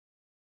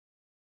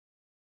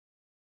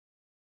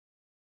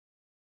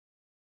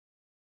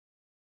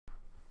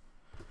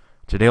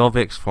Today we'll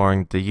be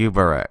exploring the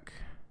Yuba Wreck.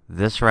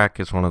 This wreck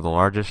is one of the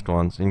largest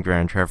ones in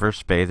Grand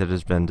Traverse Bay that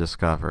has been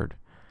discovered.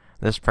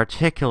 This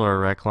particular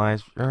wreck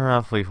lies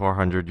roughly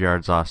 400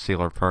 yards off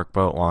Sayler Park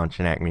boat launch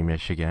in Acme,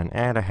 Michigan,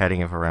 at a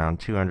heading of around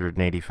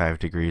 285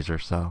 degrees or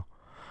so.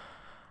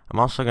 I'm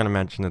also going to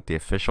mention that the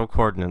official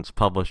coordinates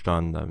published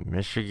on the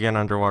Michigan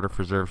Underwater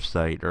Preserve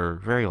site are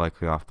very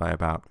likely off by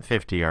about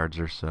 50 yards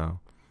or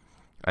so.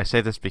 I say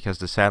this because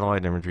the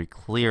satellite imagery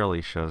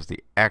clearly shows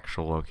the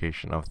actual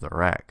location of the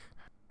wreck.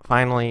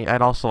 Finally,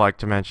 I'd also like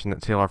to mention that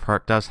Sayler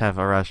Park does have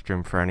a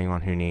restroom for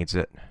anyone who needs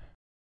it.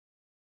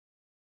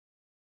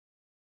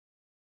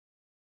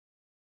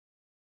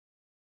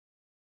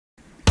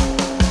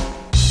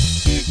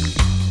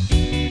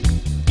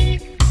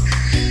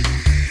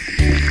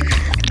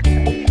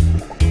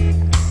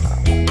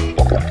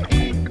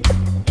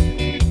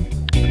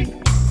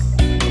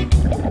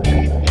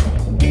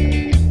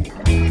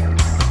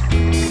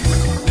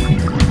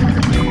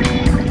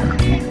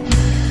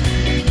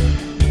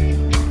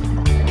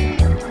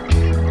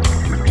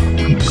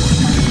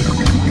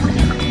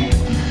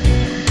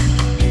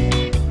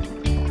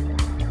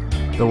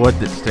 The wood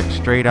that sticks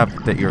straight up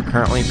that you're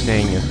currently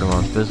seeing is the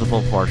most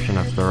visible portion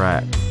of the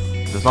wreck.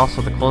 It is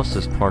also the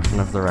closest portion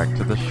of the wreck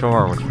to the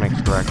shore, which makes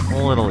the wreck a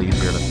little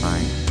easier to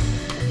find.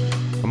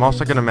 I'm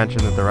also going to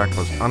mention that the wreck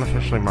was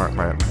unofficially marked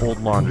by an old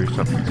laundry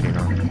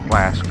subcontainer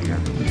last year.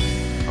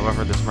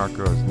 However, this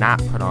marker was not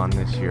put on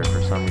this year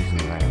for some reason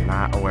that I am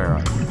not aware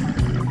of.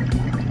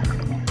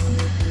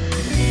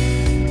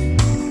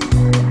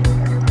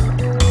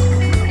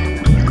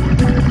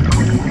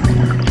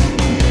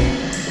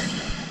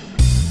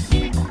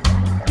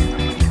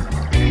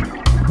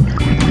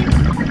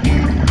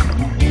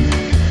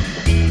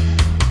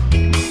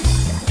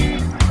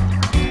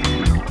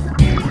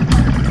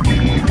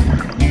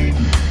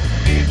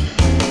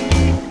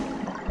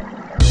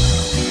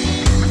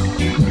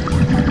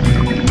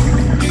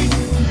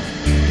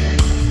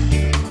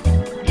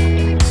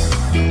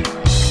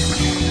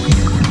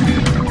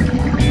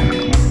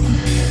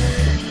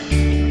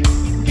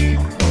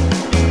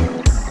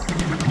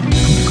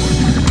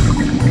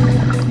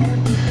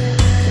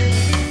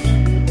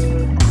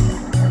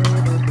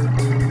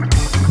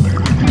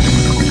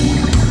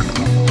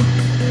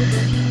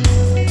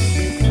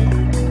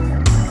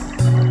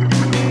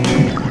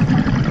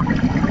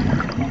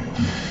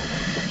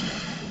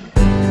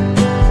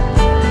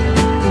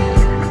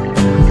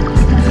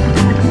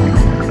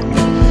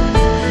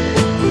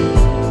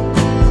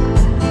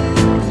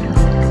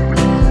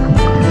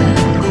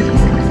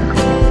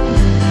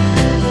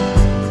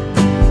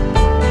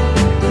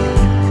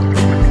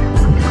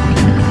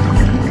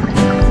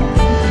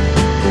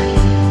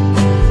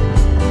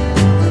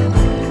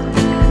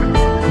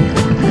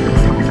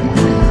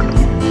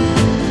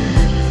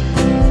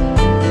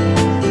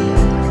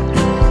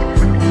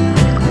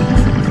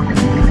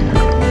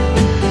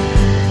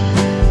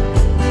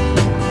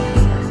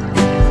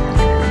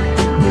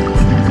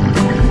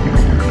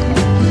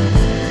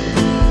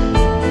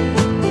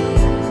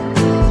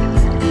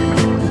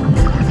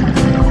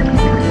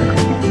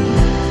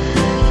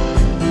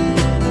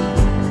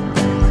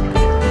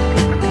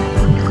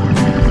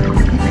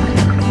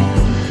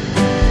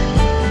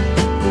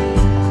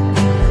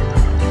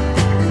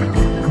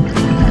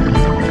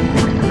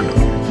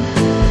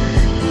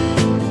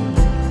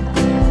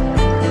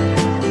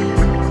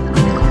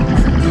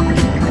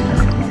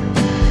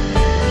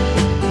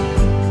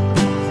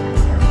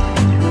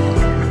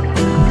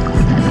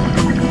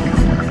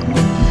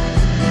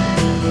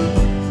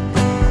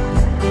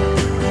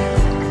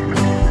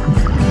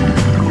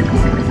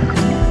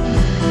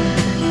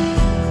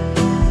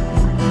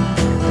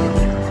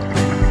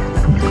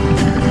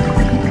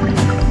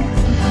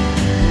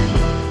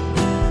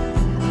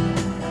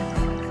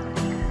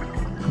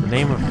 The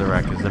name of the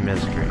wreck is a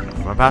mystery.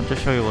 I'm about to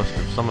show you a list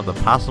of some of the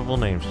possible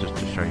names just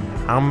to show you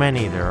how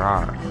many there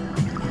are.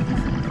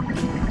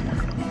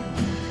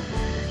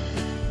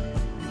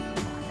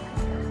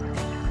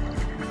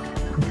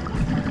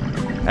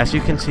 As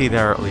you can see,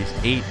 there are at least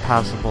 8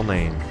 possible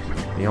names.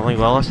 The only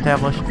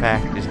well-established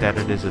fact is that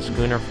it is a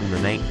schooner from the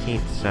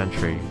 19th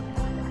century.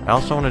 I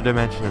also wanted to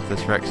mention that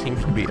this wreck seems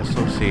to be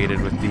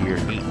associated with the year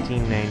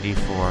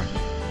 1894.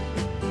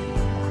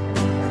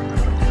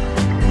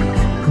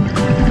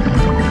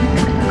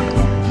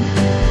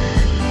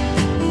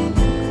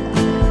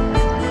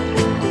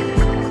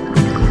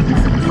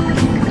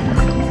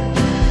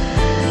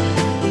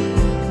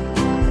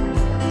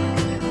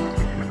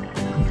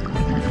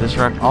 This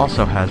wreck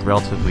also has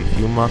relatively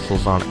few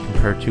mussels on it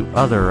compared to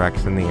other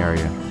wrecks in the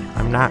area.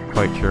 I'm not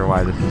quite sure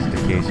why this is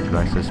the case, but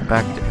I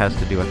suspect it has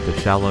to do with the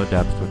shallow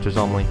depth, which is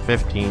only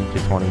 15 to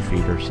 20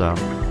 feet or so.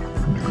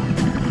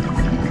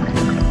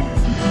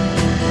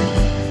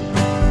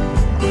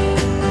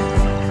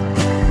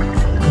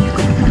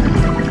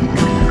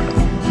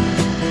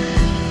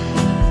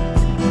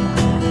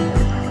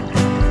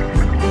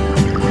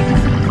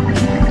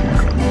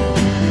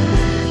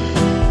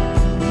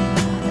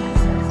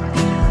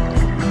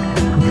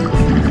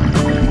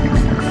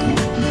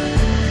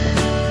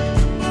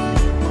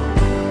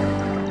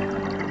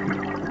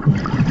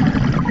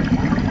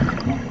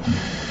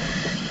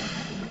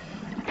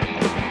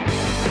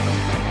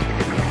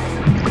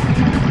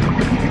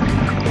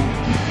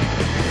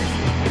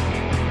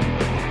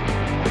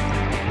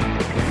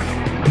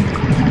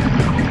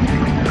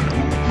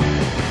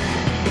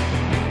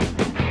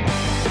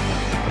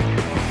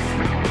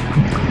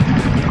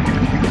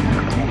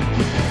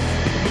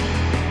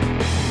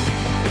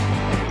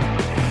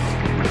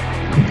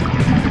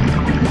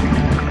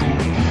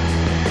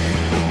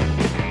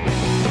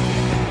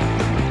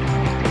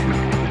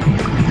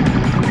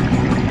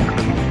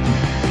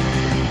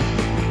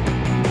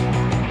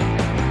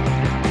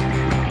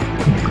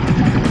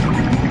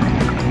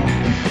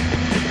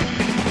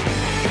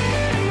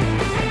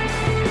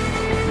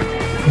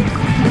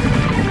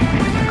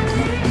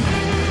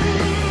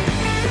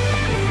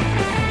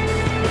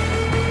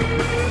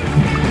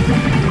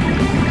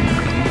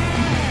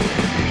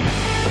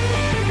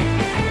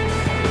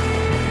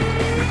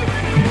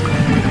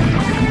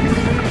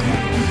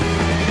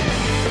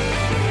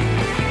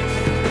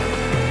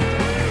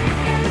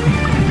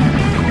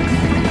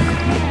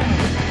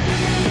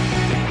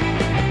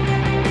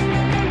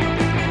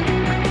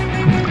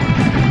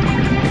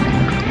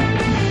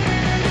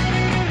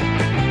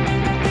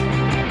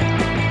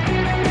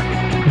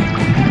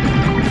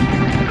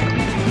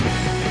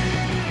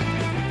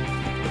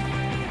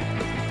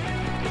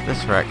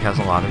 wreck has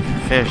a lot of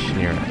fish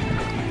near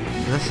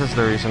it. This is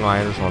the reason why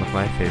it is one of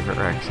my favorite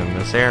wrecks in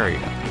this area.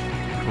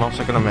 I'm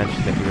also going to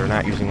mention that we are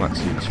not using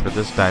wetsuits for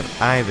this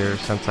dive either,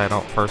 since I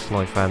don't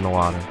personally find the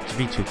water to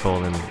be too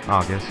cold in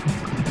August.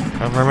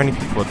 However, many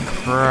people would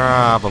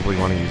probably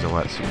want to use a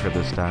wetsuit for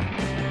this dive.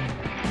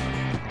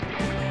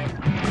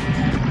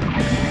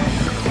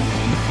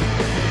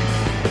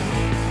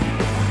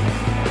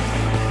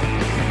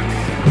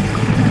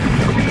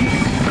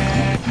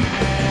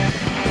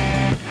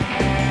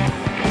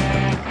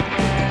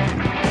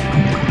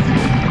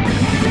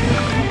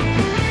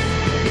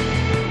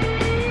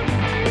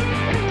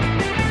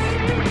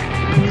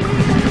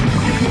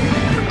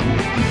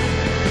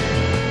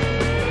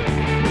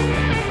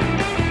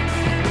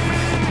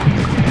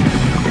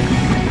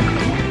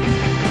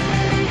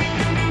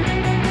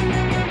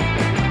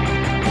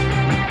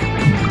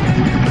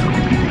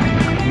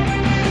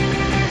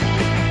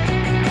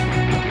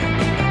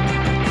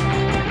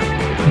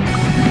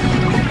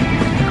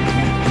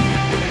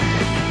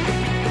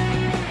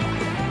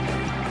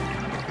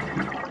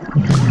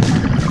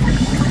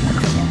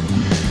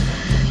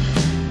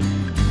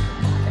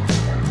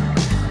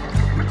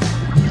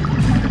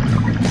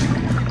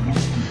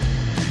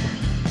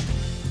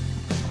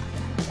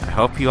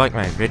 I hope you like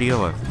my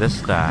video of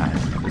this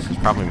dive. This is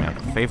probably my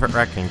favorite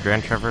wreck in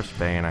Grand Traverse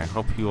Bay, and I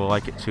hope you will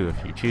like it too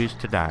if you choose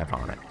to dive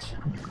on it.